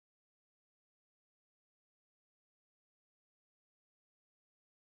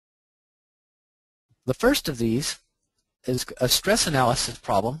the first of these is a stress analysis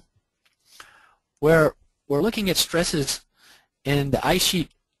problem where we're looking at stresses in the ice sheet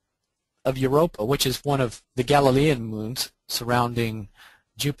of Europa, which is one of the Galilean moons surrounding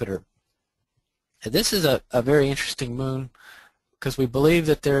Jupiter. And this is a very interesting moon because we believe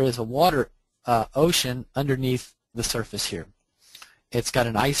that there is a water ocean underneath the surface here. It's got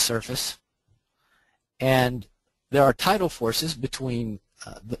an ice surface, and there are tidal forces between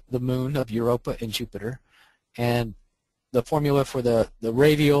the moon of Europa and Jupiter, and the formula for the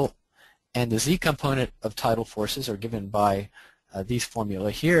radial and the z component of tidal forces are given by these formula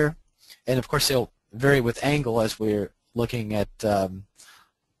here, and of course they'll vary with angle as we're looking at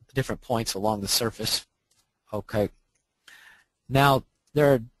different points along the surface. Okay. Now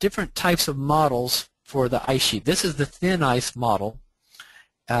there are different types of models for the ice sheet. This is the thin ice model.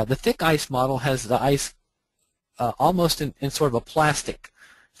 The thick ice model has the ice almost in sort of a plastic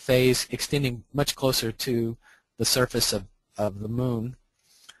phase, extending much closer to the surface of the moon,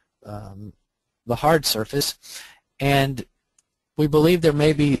 the hard surface. And we believe there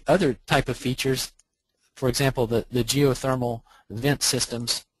may be other type of features, for example, the geothermal vent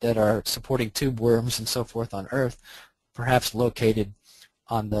systems that are supporting tube worms and so forth on Earth, perhaps located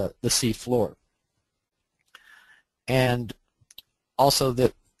on the sea floor. And also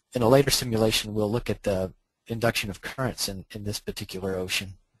that in a later simulation we'll look at the induction of currents in this particular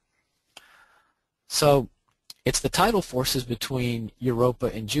ocean. So it's the tidal forces between Europa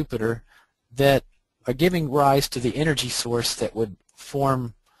and Jupiter that are giving rise to the energy source that would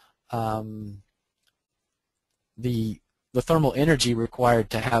form the thermal energy required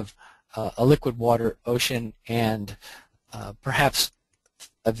to have a liquid water ocean and perhaps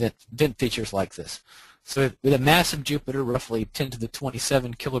vent features like this. So with a mass of Jupiter, roughly 10 to the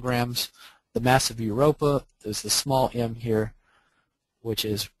 27 kilograms, the mass of Europa is the small m here, which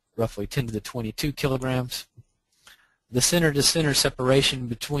is roughly 10 to the 22 kilograms. The center-to-center separation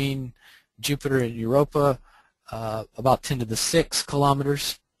between Jupiter and Europa, about 10 to the 6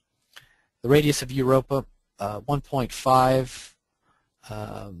 kilometers. The radius of Europa, 1.5,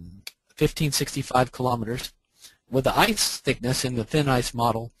 1565 kilometers. With the ice thickness in the thin ice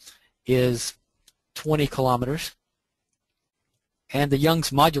model is 20 kilometers. And the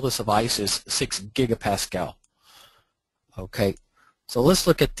Young's modulus of ice is 6 gigapascal. Okay, so let's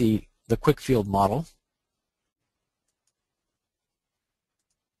look at the QuickField model.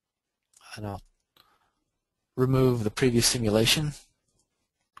 And I'll remove the previous simulation.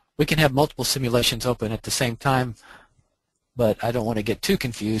 We can have multiple simulations open at the same time, but I don't want to get too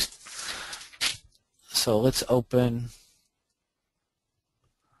confused. So let's open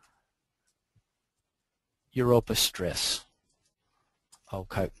Europa stress.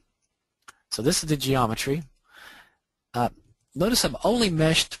 Okay. So this is the geometry. Notice I've only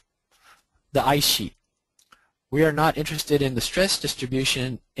meshed the ice sheet. We are not interested in the stress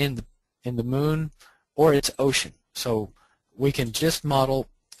distribution in the moon or its ocean. So we can just model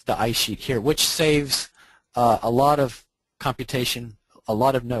the ice sheet here, which saves a lot of computation, a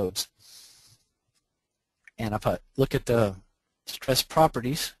lot of nodes. And if I look at the stress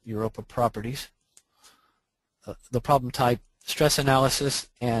properties, Europa properties, the problem type, stress analysis,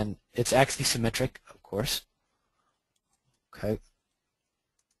 and it's axisymmetric, of course. Okay.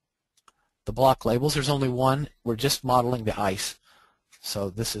 The block labels, there's only one. We're just modeling the ice.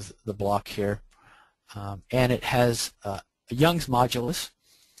 So this is the block here. And it has a Young's modulus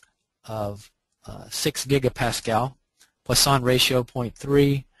of 6 gigapascal, Poisson ratio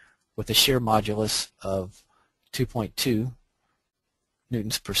 0.3, with a shear modulus of 2.2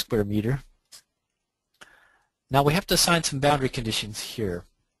 newtons per square meter. Now we have to assign some boundary conditions here.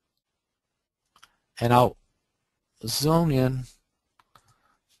 And I'll zone in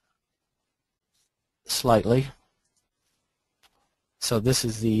slightly. So this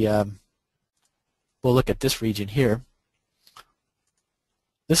is the, we'll look at this region here.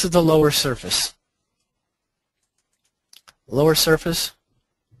 This is the lower surface. Lower surface,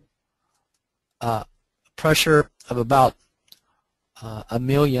 pressure of about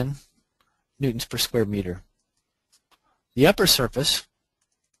 1,000,000 newtons per square meter. The upper surface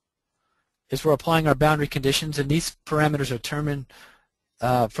is we're applying our boundary conditions, and these parameters are determined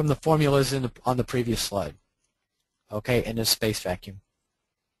from the formulas on the previous slide. Okay, in a space vacuum.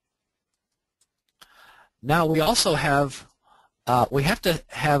 Now we also have, we have to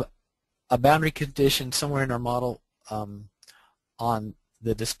have a boundary condition somewhere in our model on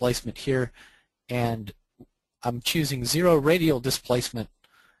the displacement here, and I'm choosing 0 radial displacement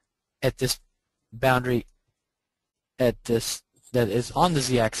at this boundary at this that is on the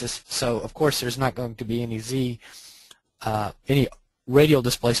z-axis. So of course there's not going to be any any radial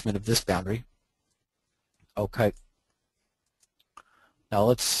displacement of this boundary. Okay. Now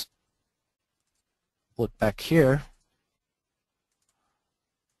let's look back here.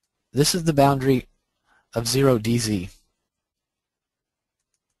 This is the boundary of 0 dz.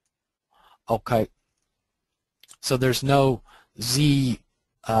 Okay. So there's no z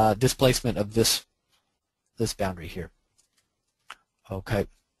displacement of this boundary here. Okay.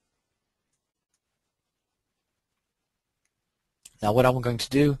 Now what I'm going to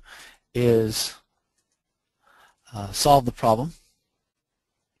do is solve the problem.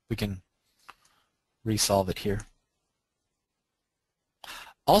 We can resolve it here.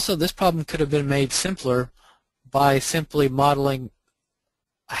 Also, this problem could have been made simpler by simply modeling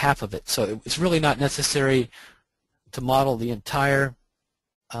half of it. So it's really not necessary to model the entire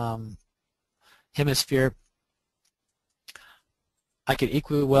hemisphere. I could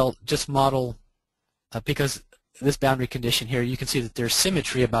equally well just model, because this boundary condition here, you can see that there's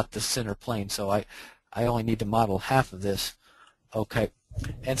symmetry about the center plane, so I only need to model half of this. Okay,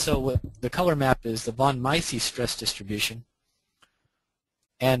 and so what the color map is the von Mises stress distribution,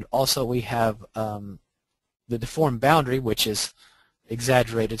 and also we have the deformed boundary, which is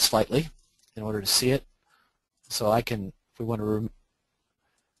exaggerated slightly in order to see it. So I can, if we want to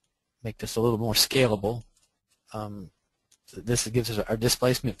make this a little more scalable, this gives us our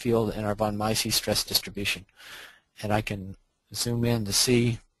displacement field and our von Mises stress distribution. And I can zoom in to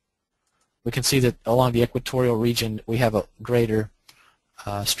see, we can see that along the equatorial region we have a greater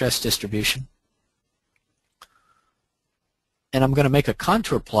stress distribution. And I'm going to make a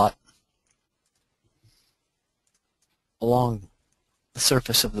contour plot along the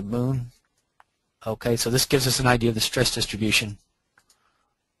surface of the moon. Okay, so this gives us an idea of the stress distribution.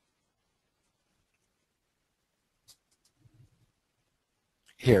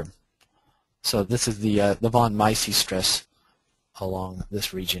 Here. So this is the von Mises stress along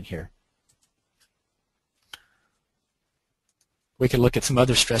this region here. We can look at some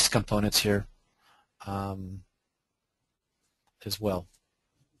other stress components here as well.